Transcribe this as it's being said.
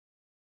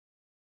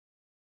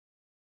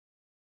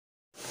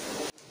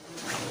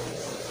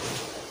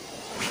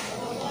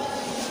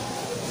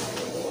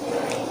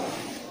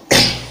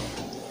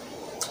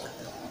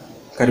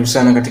Karibu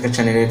sana katika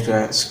channel yetu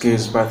ya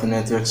Skills Path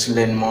Networks,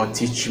 Learn More,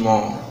 Teach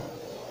More.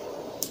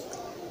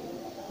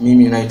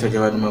 Mimi naitwa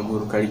Jawad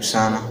Maguru, karibu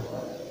sana.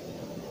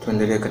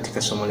 Tuendelee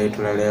katika somo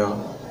letu la leo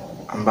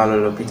ambalo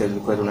lililopita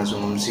tulikuwa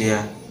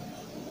tunazungumzia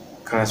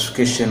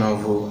classification of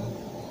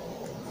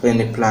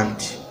any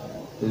plant.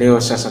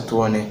 Leo sasa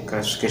tuone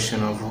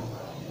classification of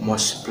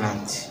most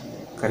plant.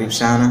 Karibu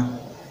sana.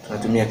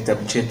 Tunatumia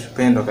kitabu chetu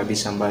pendwa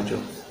kabisa ambacho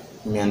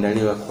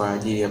kimeandaliwa kwa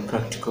ajili ya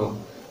practical,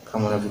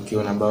 kama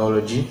unavyokiona,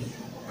 biology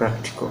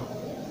practical.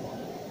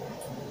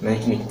 Na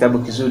hiki ni kitabu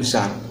kizuri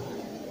sana.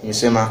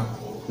 Nimesema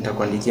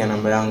nitakuandikia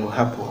namba yangu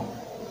hapo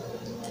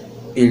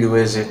ili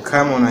uweze,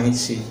 kama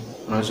unahisi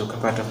unaweza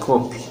kupata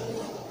copy,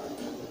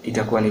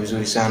 itakuwa ni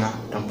vizuri sana.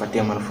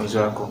 Utampatia mwanafunzi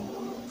wako,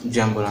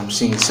 jambo la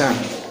msingi sana.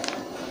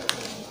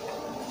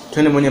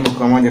 Twende moja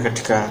kwa moja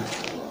katika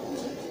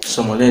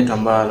somo letu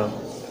ambalo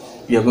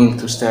we are going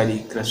to study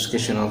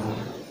classification of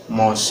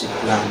most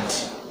plant.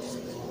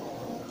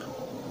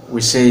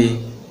 We say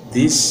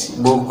this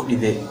book is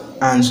the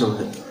answer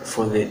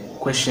for the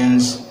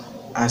questions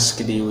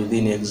asked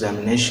within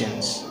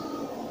examinations.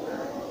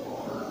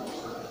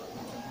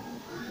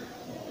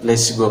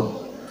 Let's go.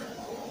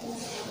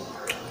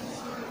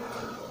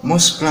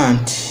 Most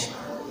plant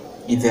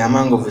is the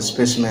among of the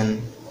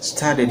specimen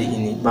studied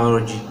in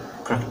biology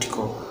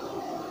practical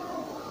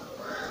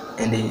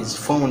and is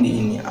found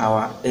in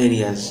our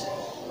areas.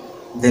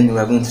 Then we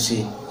are going to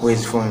see where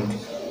it's found.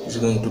 Is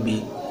going to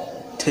be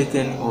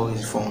taken or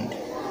is found.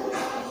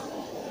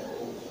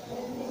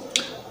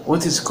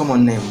 What is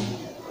common name?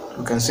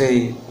 We can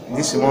say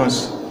this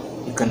mouse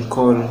you can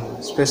call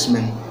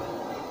specimen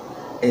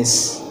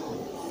S.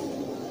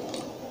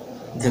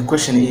 The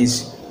question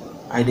is,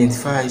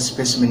 identify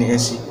specimen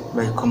S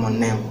by common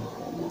name.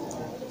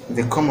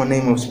 The common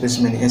name of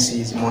specimen S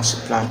is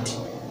most plant.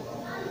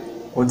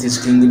 What is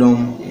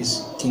kingdom?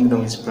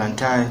 Kingdom is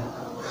plantae.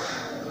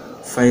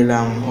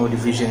 Phylum or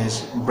division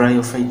is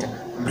Bryophyta.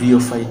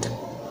 Bryophyta.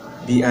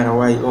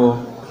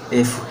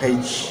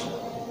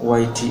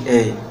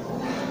 Bryophyta.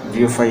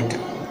 Bryophyta.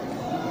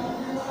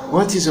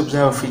 What is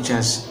observed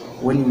features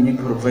when you be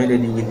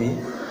provided with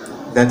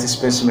that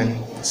specimen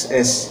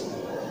S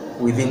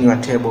within your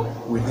table,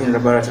 within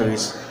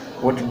laboratories?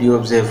 What do you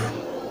observe?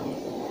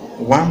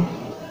 One,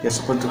 you're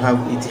supposed to have,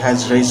 it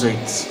has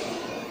rhizoids,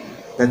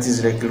 that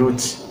is like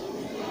roots.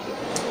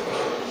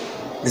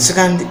 The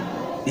second,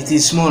 it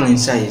is small in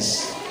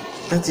size,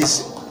 that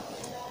is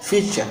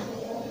feature.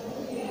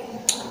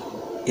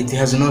 It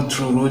has no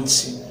true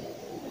roots,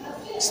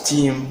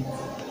 stem,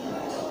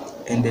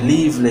 and the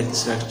leaf-like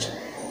structure.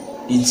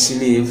 Its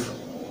leaf,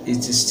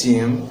 its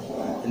stem,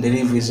 and the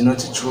leaf is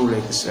not true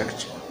like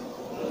structure.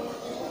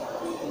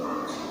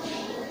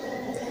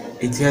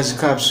 It has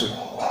capsule,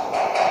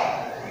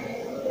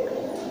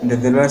 and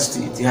the last,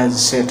 it has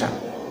seta.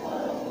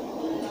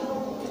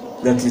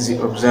 That is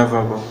the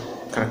observable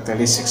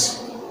characteristics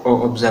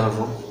or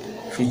observable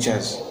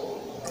features.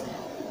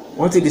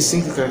 What is the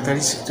distinct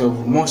characteristic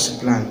of most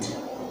plant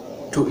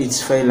to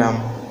its phylum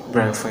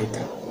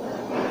Bryophyta?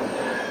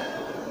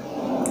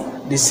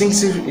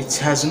 Distinctive, it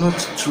has not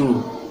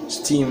true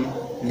stem,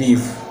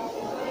 leaf,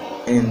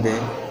 and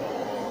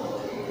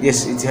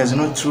yes, it has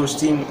not true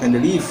stem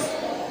and leaf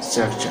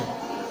structure.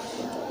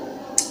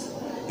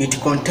 It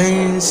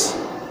contains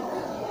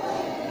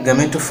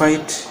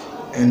gametophyte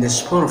and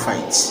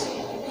sporophytes.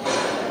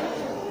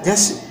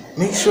 Just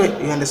make sure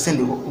you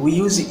understand, we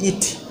use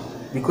it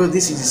because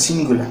this is a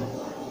singular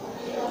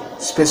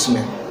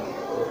specimen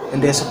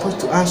and they are supposed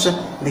to answer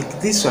like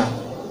this one: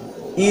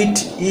 eat.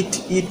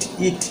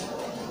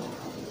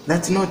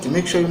 That note,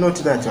 make sure you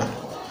note that one.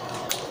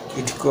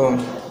 It called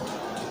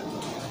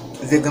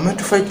the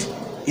gametophyte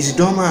is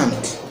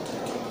dominant,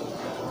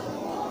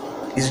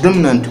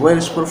 while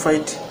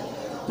sporophyte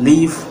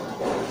live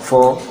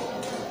for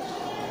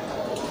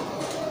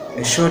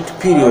a short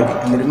period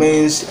and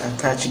remains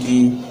attached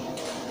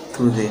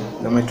to the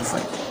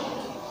gametophyte.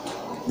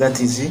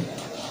 That is the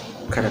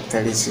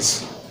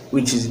characteristics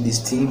which is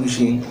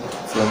distinguishing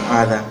from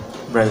other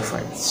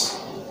bryophytes.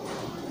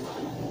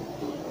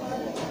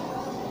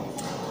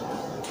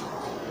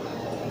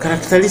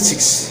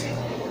 Characteristics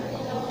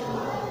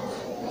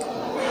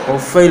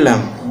of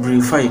phylum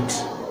Bryophyte,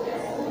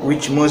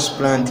 which most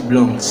plant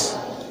belongs.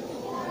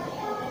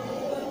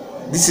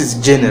 This is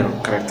general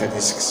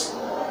characteristics.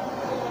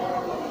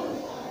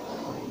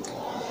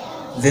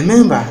 The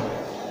member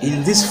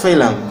in this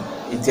phylum,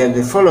 it has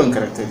the following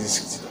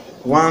characteristics.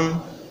 One,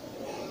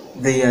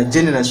 they are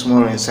generally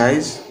small in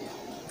size.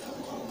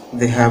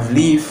 They have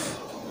leaf-like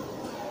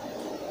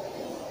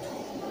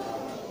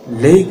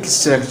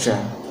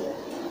structure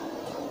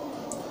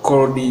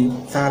called the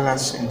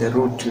thallus, and the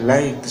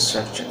root-like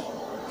structure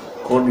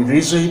called the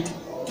rhizoid,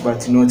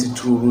 but not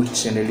true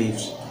roots and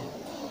leaves.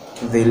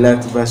 They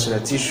lack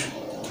vascular tissue.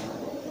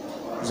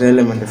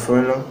 Xylem and the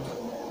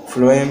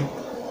phloem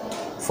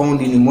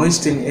found in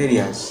moistened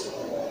areas.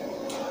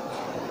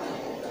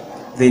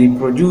 They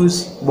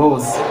reproduce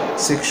both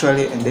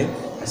sexually and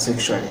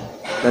asexually.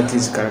 That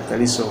is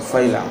characteristic of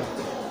phylum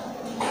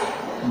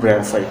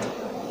Bryophyta.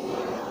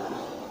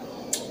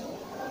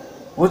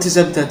 What is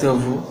habitat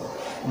of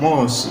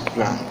moss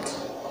plant?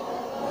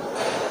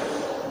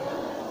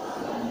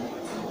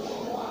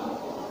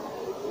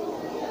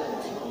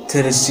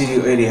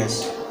 Terrestrial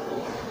areas,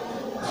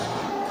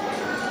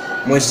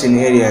 moistened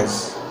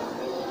areas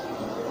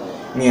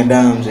near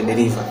dams and the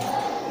river.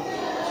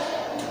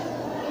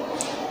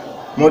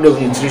 Mode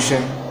of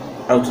nutrition,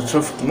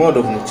 autotrophic mode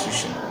of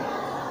nutrition.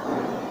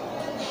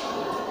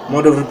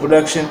 Mode of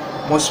reproduction,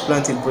 most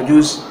plants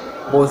reproduce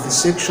both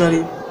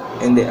sexually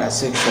and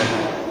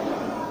asexually.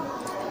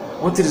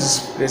 What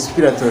is the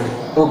respiratory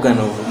organ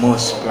of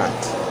most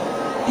plant?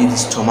 It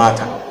is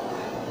stomata.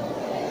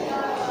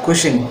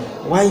 Question: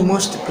 why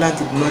most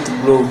plants do not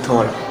grow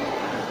taller?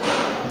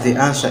 The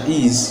answer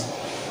is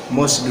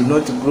most do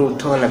not grow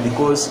taller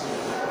because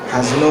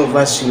has no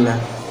vascular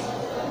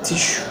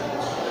tissue,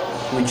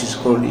 which is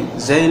called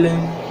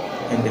xylem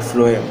and the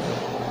phloem.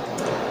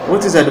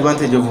 What is the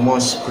advantage of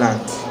moss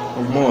plant?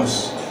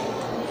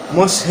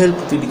 Moss help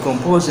to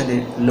decompose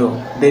dead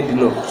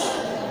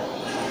logs.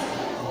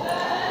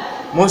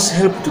 Moss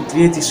help to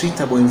create a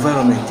suitable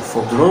environment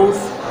for growth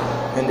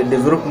and the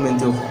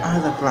development of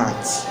other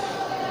plants.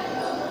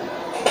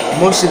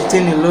 Moss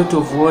retain a lot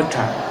of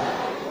water,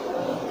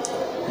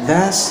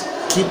 thus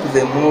keep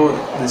the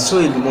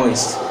soil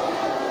moist.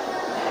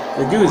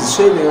 Reduce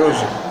soil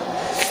erosion.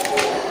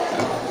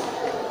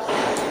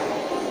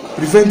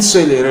 Prevent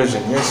soil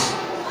erosion, yes,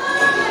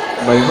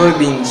 by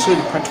holding soil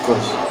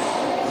particles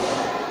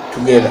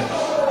together.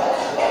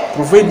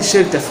 Provide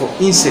shelter for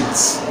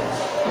insects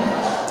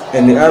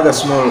and the other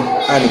small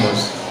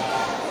animals.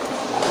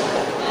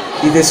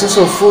 It's a source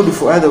of food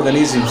for other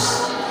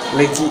organisms,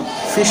 like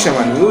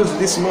fishermen use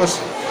this moss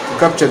to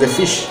capture the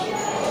fish.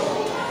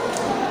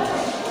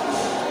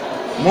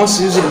 Moss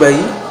used by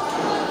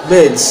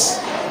birds,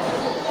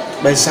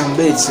 by some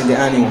birds and the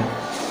animal,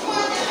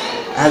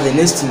 have a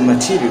nesting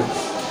material.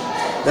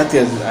 That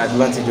is the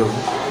advantage of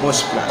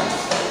moss plant.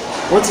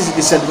 What is the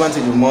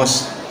disadvantage of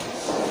moss?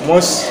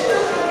 Moss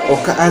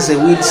occurs as a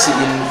weeds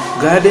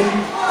in garden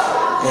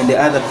and the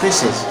other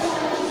places.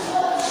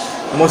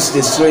 Moss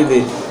destroy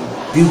the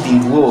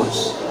building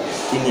walls.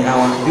 In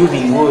our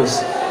building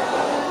walls,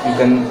 you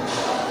can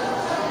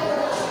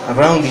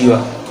around your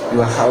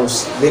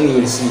house, then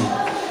you will see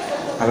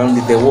around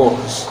the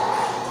walls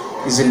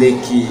is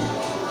like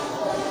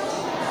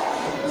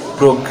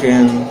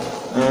broken,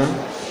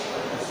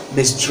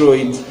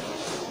 destroyed.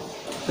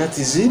 That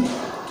is it.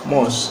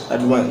 Moss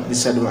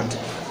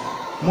disadvantage.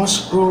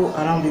 Moss grow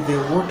around the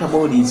water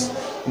bodies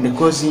and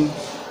causing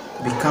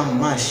become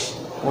mush.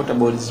 Water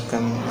bodies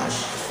become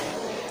mush.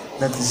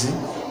 That is it.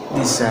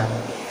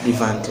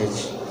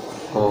 Disadvantage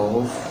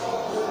of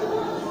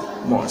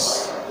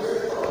moss.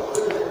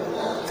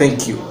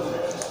 Thank you.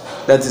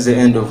 That is the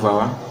end of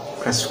our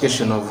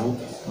classification of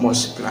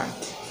moss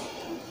plant.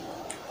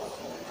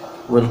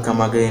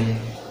 Welcome again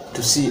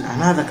to see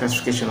another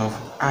classification of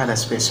other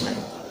specimen.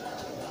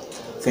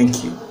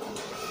 Thank you.